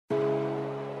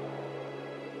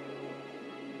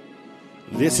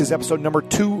This is episode number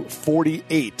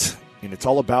 248, and it's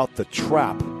all about the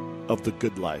trap of the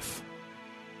good life.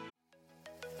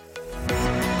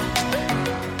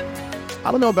 I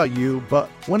don't know about you, but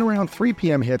when around 3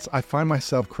 p.m. hits, I find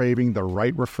myself craving the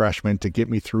right refreshment to get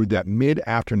me through that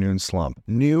mid-afternoon slump.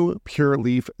 New Pure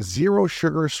Leaf Zero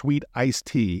Sugar Sweet Iced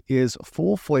Tea is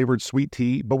full-flavored sweet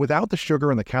tea, but without the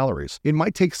sugar and the calories. It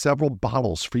might take several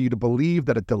bottles for you to believe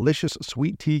that a delicious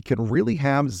sweet tea can really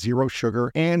have zero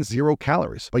sugar and 0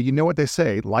 calories. But you know what they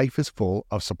say, life is full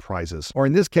of surprises. Or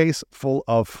in this case, full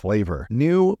of flavor.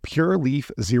 New Pure Leaf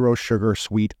Zero Sugar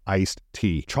Sweet Iced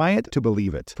Tea. Try it to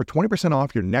believe it. For 20%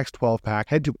 off your next 12-pack,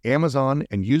 head to Amazon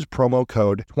and use promo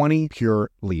code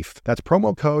 20PureLeaf. That's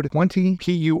promo code 20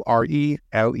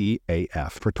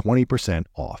 PURELEAF for 20%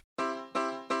 off.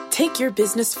 Take your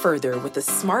business further with the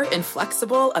smart and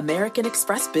flexible American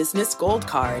Express Business Gold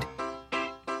Card.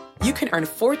 You can earn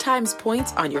 4 times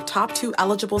points on your top 2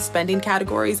 eligible spending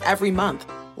categories every month,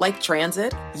 like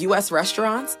transit, U.S.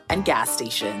 restaurants, and gas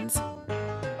stations.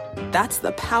 That's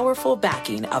the powerful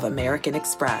backing of American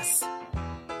Express.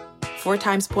 4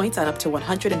 times points on up to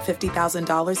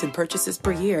 $150,000 in purchases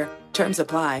per year. Terms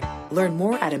apply. Learn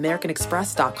more at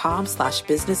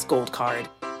americanexpress.com/businessgoldcard.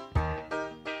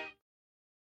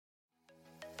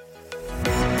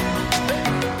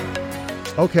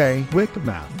 Okay, quick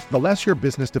math. The less your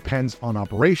business depends on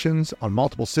operations, on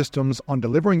multiple systems, on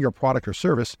delivering your product or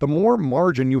service, the more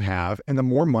margin you have and the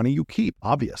more money you keep.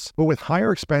 Obvious. But with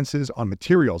higher expenses on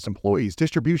materials, employees,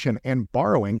 distribution, and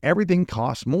borrowing, everything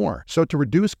costs more. So to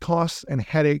reduce costs and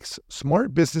headaches,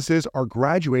 smart businesses are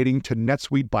graduating to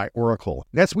NetSuite by Oracle.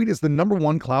 NetSuite is the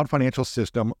 #1 cloud financial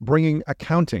system, bringing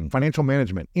accounting, financial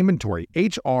management, inventory,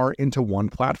 HR into one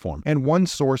platform and one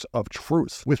source of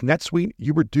truth. With NetSuite,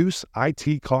 you reduce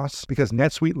IT costs because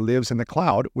NetSuite lives in the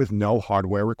cloud with no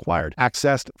hardware required,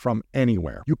 accessed from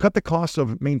anywhere. You cut the costs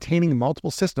of maintaining multiple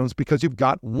systems because you've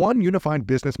got one unified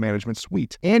business management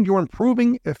suite, and you're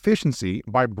improving efficiency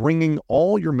by bringing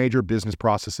all your major business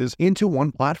processes into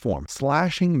one platform,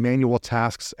 slashing manual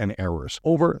tasks and errors.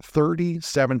 Over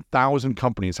 37,000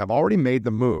 companies have already made the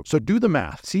move. So do the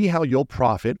math. See how you'll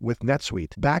profit with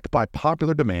NetSuite. Backed by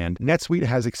popular demand, NetSuite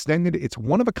has extended its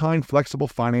one-of-a-kind flexible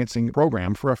financing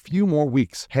program for a few more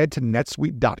weeks. Head to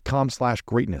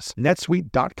netsuite.com/greatness.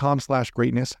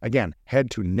 netsuite.com/greatness. Again,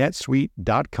 head to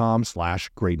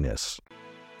netsuite.com/greatness.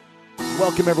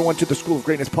 Welcome, everyone, to the School of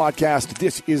Greatness podcast.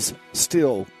 This is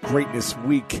still Greatness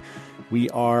Week. We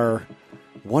are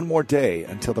one more day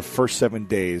until the first 7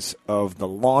 days of the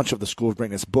launch of the School of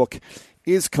Greatness book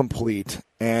is complete,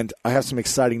 and I have some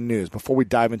exciting news. Before we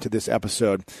dive into this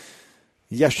episode,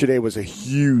 yesterday was a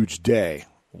huge day.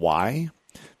 Why?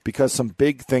 Because some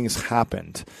big things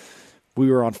happened.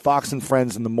 We were on Fox and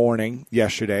Friends in the morning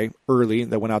yesterday, early,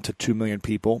 that went out to 2 million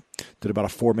people. Did about a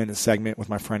 4-minute segment with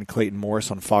my friend Clayton Morris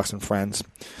on Fox and Friends.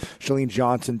 Chalene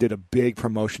Johnson did a big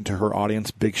promotion to her audience.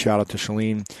 Big shout out to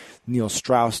Chalene. Neil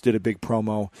Strauss did a big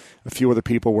promo. A few other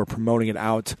people were promoting it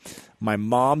out. My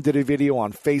mom did a video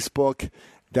on Facebook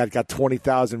that got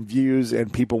 20,000 views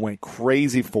and people went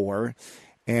crazy for.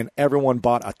 And everyone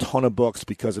bought a ton of books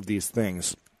because of these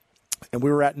things. And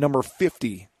we were at number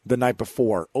 50 the night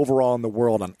before, overall in the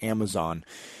world on Amazon.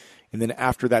 And then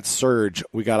after that surge,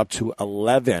 we got up to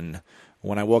 11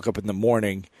 when I woke up in the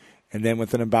morning. And then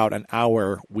within about an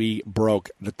hour, we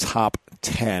broke the top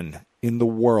 10 in the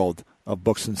world of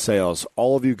books and sales.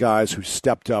 All of you guys who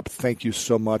stepped up, thank you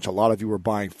so much. A lot of you were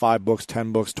buying 5 books,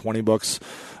 10 books, 20 books,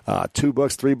 2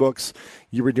 books, 3 books.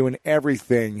 You were doing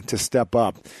everything to step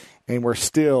up. And we're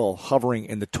still hovering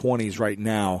in the 20s right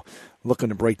now, looking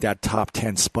to break that top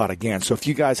 10 spot again. So if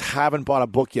you guys haven't bought a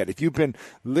book yet, if you've been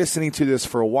listening to this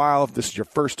for a while, if this is your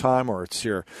first time or it's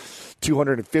your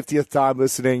 250th time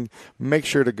listening, make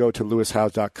sure to go to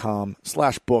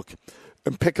lewishowes.com/book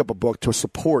and pick up a book to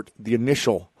support the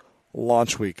initial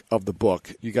launch week of the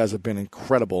book. You guys have been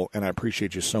incredible, and I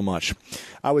appreciate you so much.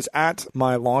 I was at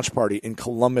my launch party in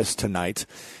Columbus tonight,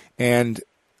 and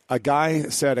a guy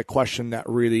said a question that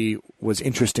really was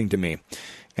interesting to me.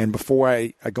 And before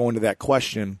I go into that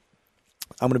question,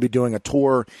 I'm going to be doing a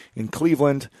tour in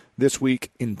Cleveland this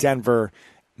week, in Denver,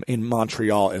 in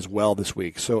Montreal as well this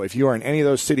week. So if you are in any of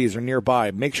those cities or nearby,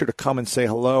 make sure to come and say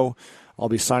hello. I'll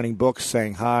be signing books,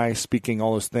 saying hi, speaking,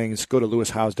 all those things. Go to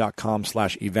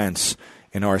lewishowes.com/events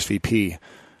and RSVP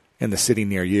in the city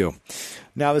near you.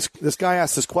 Now, this guy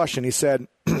asked this question. He said,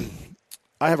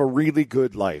 I have a really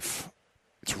good life.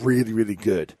 It's really, really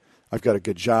good. I've got a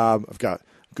good job. I've got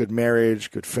good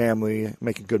marriage, good family,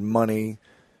 making good money.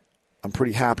 I'm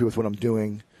pretty happy with what I'm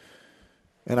doing.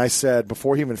 And I said,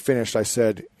 before he even finished, I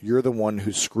said, you're the one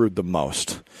who's screwed the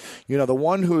most. You know, the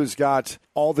one who's got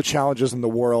all the challenges in the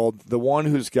world, the one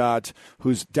who's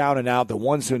down and out, the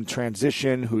ones in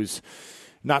transition, who's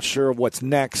not sure what's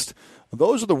next.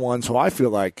 Those are the ones who I feel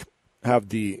like have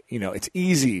it's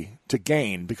easy to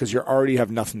gain because you already have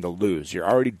nothing to lose. You're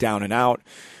already down and out.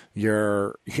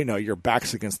 Your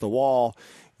back's against the wall.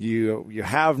 You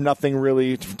have nothing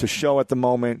really to show at the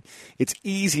moment. It's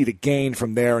easy to gain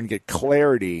from there and get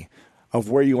clarity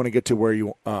of where you want to get to, where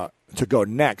you to go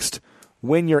next.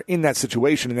 When you're in that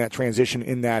situation, in that transition,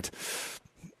 in that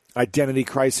identity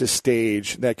crisis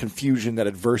stage, that confusion, that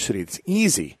adversity, it's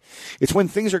easy. It's when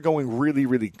things are going really,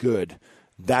 really good.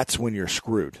 That's when you're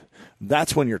screwed.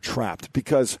 That's when you're trapped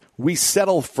because we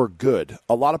settle for good.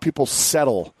 A lot of people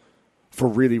settle for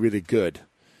really, really good.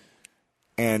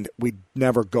 And we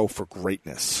never go for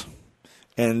greatness.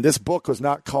 And this book was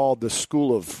not called The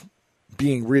School of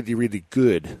Being Really, Really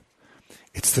Good.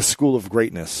 It's The School of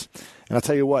Greatness. And I'll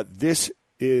tell you what, this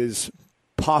is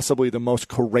possibly the most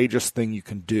courageous thing you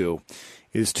can do,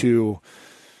 is to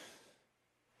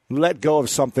let go of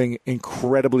something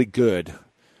incredibly good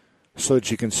so that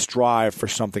you can strive for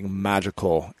something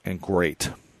magical and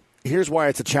great. Here's why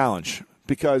it's a challenge.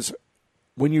 Because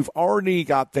when you've already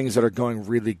got things that are going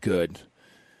really good,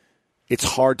 it's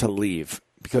hard to leave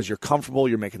because you're comfortable,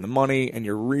 you're making the money, and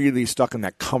you're really stuck in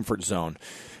that comfort zone.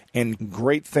 And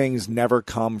great things never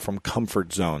come from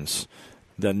comfort zones.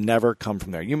 They'll never come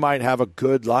from there. You might have a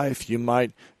good life, you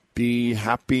might be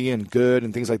happy and good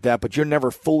and things like that, but you're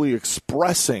never fully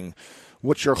expressing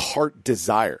what your heart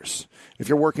desires. If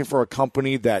you're working for a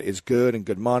company that is good and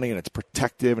good money and it's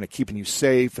protective and it's keeping you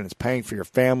safe and it's paying for your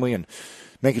family and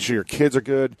making sure your kids are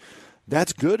good,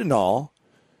 that's good and all.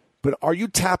 But are you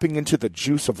tapping into the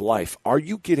juice of life? Are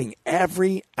you getting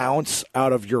every ounce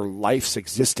out of your life's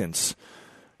existence?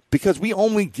 Because we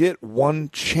only get one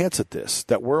chance at this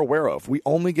that we're aware of. We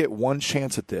only get one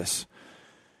chance at this.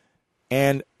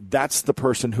 And that's the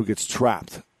person who gets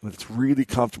trapped. It's really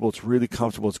comfortable,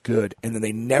 it's good. And then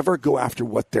they never go after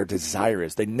what their desire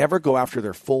is. They never go after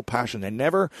their full passion. They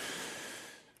never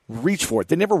reach for it.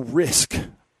 They never risk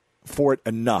for it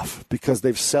enough because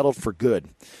they've settled for good.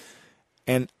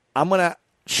 And I'm going to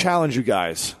challenge you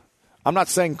guys. I'm not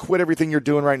saying quit everything you're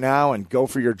doing right now and go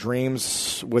for your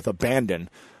dreams with abandon.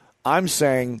 I'm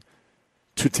saying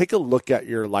to take a look at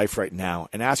your life right now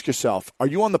and ask yourself, are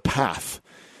you on the path?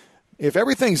 If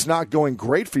everything's not going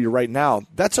great for you right now,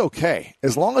 that's okay.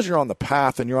 As long as you're on the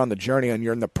path and you're on the journey and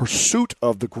you're in the pursuit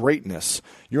of the greatness,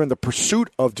 you're in the pursuit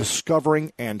of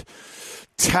discovering and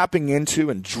tapping into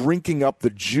and drinking up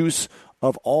the juice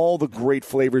of all the great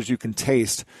flavors you can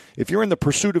taste. If you're in the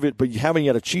pursuit of it, but you haven't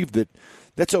yet achieved it,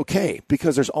 that's okay,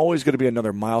 because there's always going to be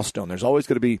another milestone. There's always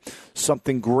going to be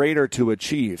something greater to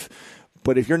achieve.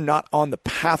 But if you're not on the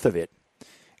path of it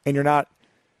and you're not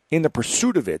in the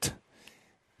pursuit of it,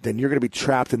 then you're going to be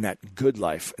trapped in that good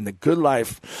life. And the good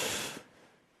life,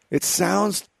 it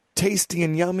sounds tasty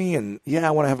and yummy, and yeah,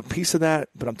 I want to have a piece of that,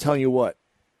 but I'm telling you what,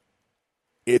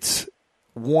 it's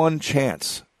one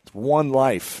chance, it's one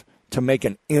life to make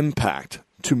an impact,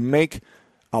 to make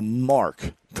a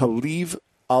mark, to leave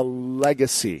a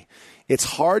legacy. It's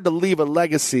hard to leave a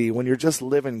legacy when you're just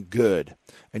living good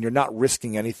and you're not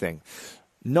risking anything.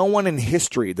 No one in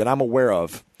history that I'm aware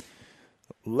of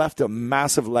left a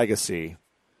massive legacy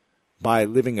by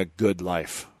living a good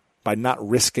life, by not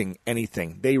risking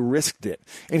anything. They risked it.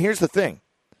 And here's the thing.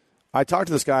 I talked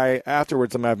to this guy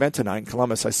afterwards at my event tonight in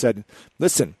Columbus. I said,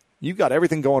 listen, you got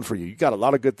everything going for you. You got a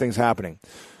lot of good things happening.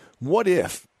 What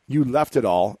if you left it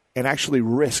all and actually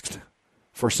risked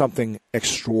for something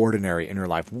extraordinary in your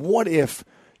life? What if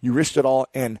you risked it all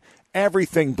and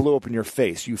everything blew up in your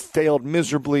face? You failed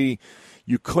miserably.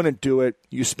 You couldn't do it.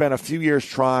 You spent a few years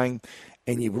trying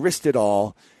and you risked it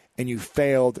all and you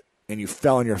failed and you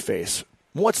fell on your face.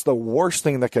 What's the worst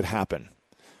thing that could happen?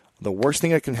 The worst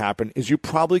thing that can happen is you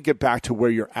probably get back to where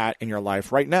you're at in your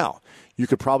life right now. You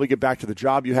could probably get back to the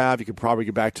job you have. You could probably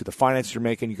get back to the finances you're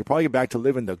making. You could probably get back to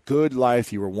living the good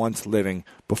life you were once living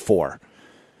before.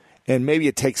 And maybe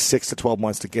it takes 6 to 12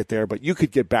 months to get there, but you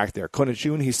could get back there. Couldn't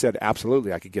you? And he said,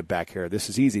 absolutely, I could get back here. This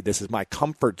is easy. This is my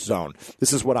comfort zone.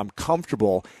 This is what I'm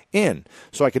comfortable in.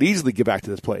 So I could easily get back to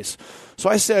this place. So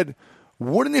I said,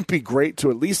 wouldn't it be great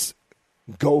to at least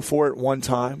go for it one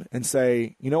time and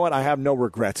say, you know what, I have no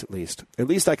regrets at least. At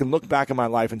least I can look back in my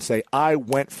life and say, I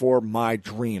went for my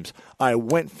dreams. I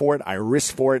went for it. I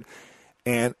risked for it.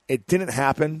 And it didn't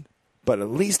happen, but at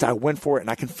least I went for it and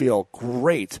I can feel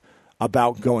great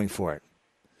about going for it.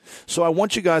 So I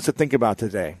want you guys to think about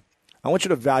today. I want you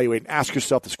to evaluate and ask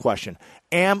yourself this question.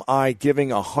 Am I giving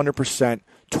 100%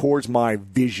 towards my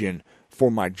vision for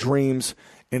my dreams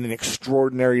and an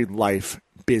extraordinary life,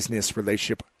 business,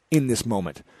 relationship in this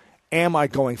moment? Am I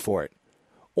going for it?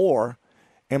 Or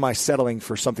am I settling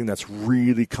for something that's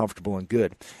really comfortable and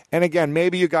good? And again,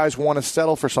 maybe you guys want to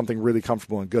settle for something really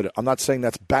comfortable and good. I'm not saying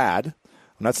that's bad.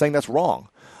 I'm not saying that's wrong.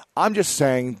 I'm just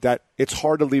saying that it's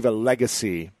hard to leave a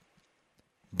legacy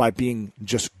by being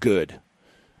just good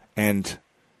and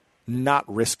not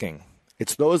risking.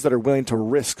 It's those that are willing to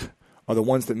risk are the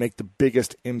ones that make the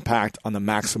biggest impact on the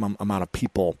maximum amount of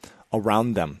people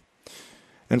around them.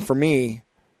 And for me,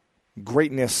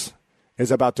 greatness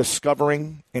is about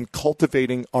discovering and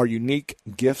cultivating our unique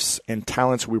gifts and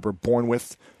talents we were born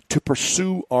with to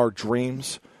pursue our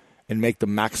dreams and make the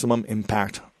maximum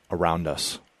impact around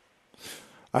us.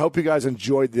 I hope you guys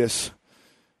enjoyed this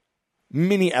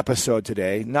mini episode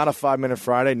today. Not a 5-Minute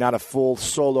Friday, not a full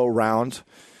solo round,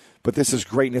 but this is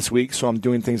Greatness Week, so I'm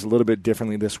doing things a little bit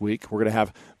differently this week. We're going to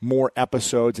have more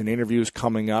episodes and interviews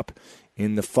coming up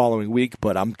in the following week,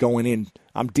 but I'm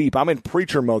deep. I'm in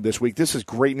preacher mode this week. This is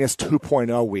Greatness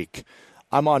 2.0 week.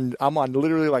 I'm on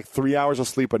literally like 3 hours of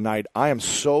sleep a night. I am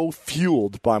so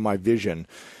fueled by my vision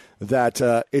that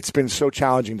it's been so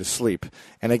challenging to sleep.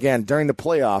 And again, during the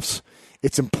playoffs,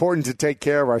 it's important to take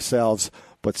care of ourselves,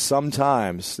 but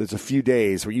sometimes there's a few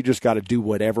days where you just got to do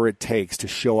whatever it takes to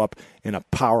show up in a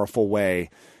powerful way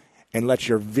and let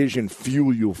your vision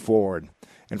fuel you forward.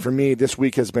 And for me, this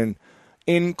week has been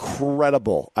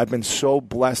incredible. I've been so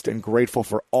blessed and grateful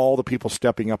for all the people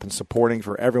stepping up and supporting,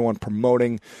 for everyone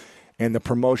promoting, and the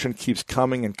promotion keeps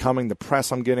coming and coming. The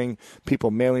press I'm getting,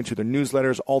 people mailing to their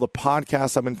newsletters, all the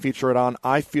podcasts I've been featured on.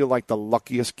 I feel like the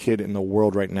luckiest kid in the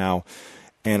world right now,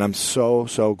 and I'm so,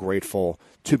 so grateful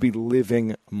to be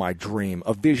living my dream,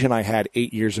 a vision I had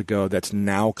 8 years ago that's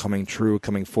now coming true,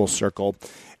 coming full circle.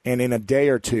 And in a day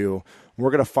or two,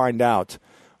 we're going to find out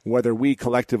whether we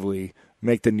collectively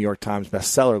make the New York Times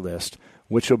bestseller list,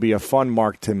 which will be a fun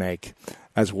mark to make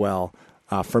as well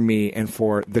for me and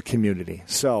for the community.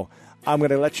 So I'm going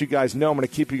to let you guys know. I'm going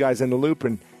to keep you guys in the loop,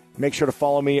 and make sure to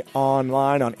follow me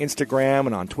online on Instagram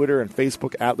and on Twitter and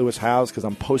Facebook at Lewis Howes, because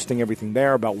I'm posting everything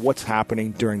there about what's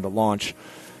happening during the launch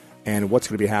and what's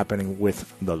going to be happening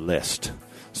with the list.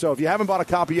 So if you haven't bought a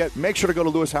copy yet, make sure to go to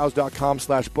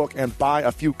lewishowes.com/book and buy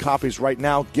a few copies right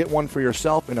now. Get one for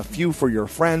yourself and a few for your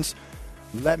friends.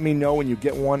 Let me know when you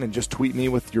get one and just tweet me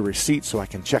with your receipt so I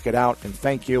can check it out and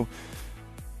thank you.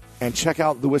 And check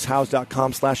out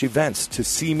lewishowes.com/events to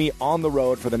see me on the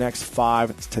road for the next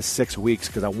 5 to 6 weeks,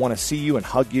 because I want to see you and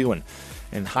hug you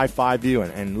and high-five you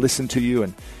and listen to you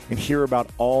and hear about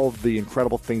all of the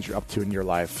incredible things you're up to in your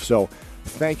life. So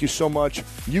thank you so much.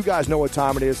 You guys know what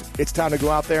time it is. It's time to go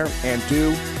out there and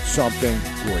do something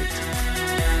great.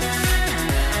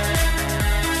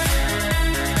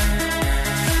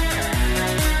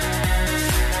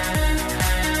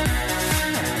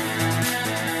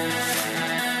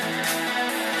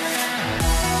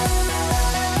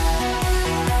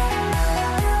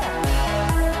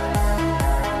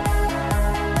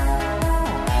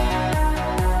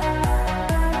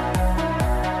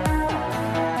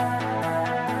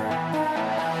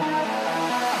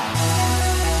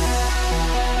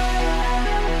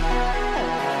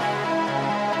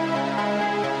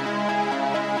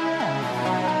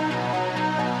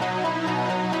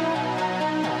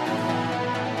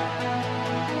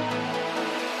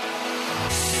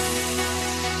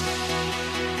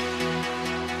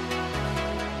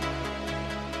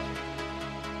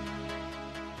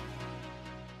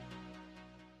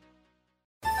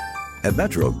 At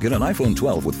Metro, get an iPhone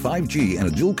 12 with 5G and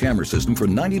a dual camera system for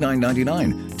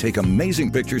 $99.99. Take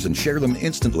amazing pictures and share them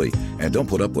instantly. And don't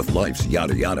put up with life's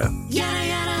yada yada. Yada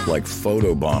yada. Like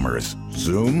photo bombers.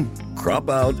 Zoom,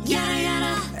 crop out, yada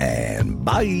yada. And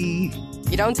bye.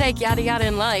 You don't take yada yada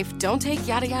in life, don't take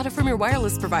yada yada from your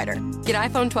wireless provider. Get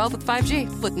iPhone 12 with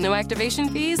 5G with no activation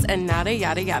fees and nada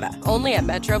yada yada. Only at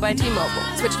Metro by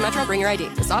T-Mobile. Switch to Metro, bring your ID.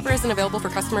 This offer isn't available for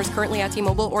customers currently at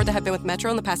T-Mobile or that have been with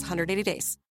Metro in the past 180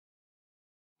 days.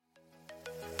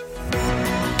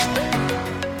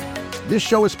 This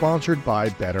show is sponsored by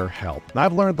BetterHelp. And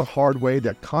I've learned the hard way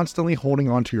that constantly holding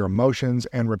on to your emotions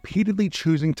and repeatedly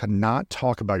choosing to not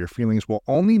talk about your feelings will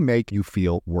only make you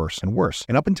feel worse and worse.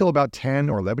 And up until about 10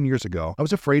 or 11 years ago, I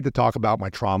was afraid to talk about my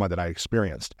trauma that I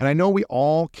experienced. And I know we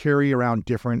all carry around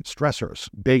different stressors,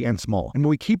 big and small. And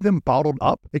when we keep them bottled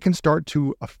up, it can start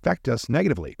to affect us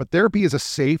negatively. But therapy is a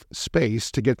safe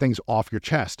space to get things off your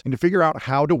chest and to figure out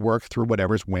how to work through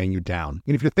whatever's weighing you down.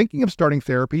 And if you're thinking of starting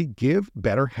therapy, give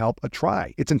BetterHelp a try.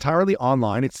 try. It's entirely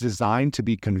online. It's designed to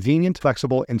be convenient,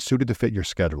 flexible, and suited to fit your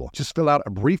schedule. Just fill out a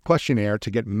brief questionnaire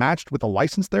to get matched with a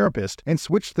licensed therapist and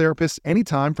switch therapists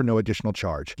anytime for no additional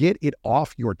charge. Get it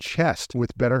off your chest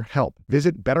with BetterHelp.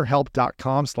 Visit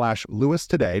BetterHelp.com/Lewis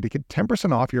today to get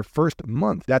 10% off your first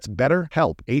month. That's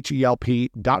BetterHelp,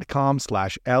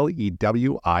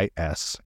 HELP.com/LEWIS.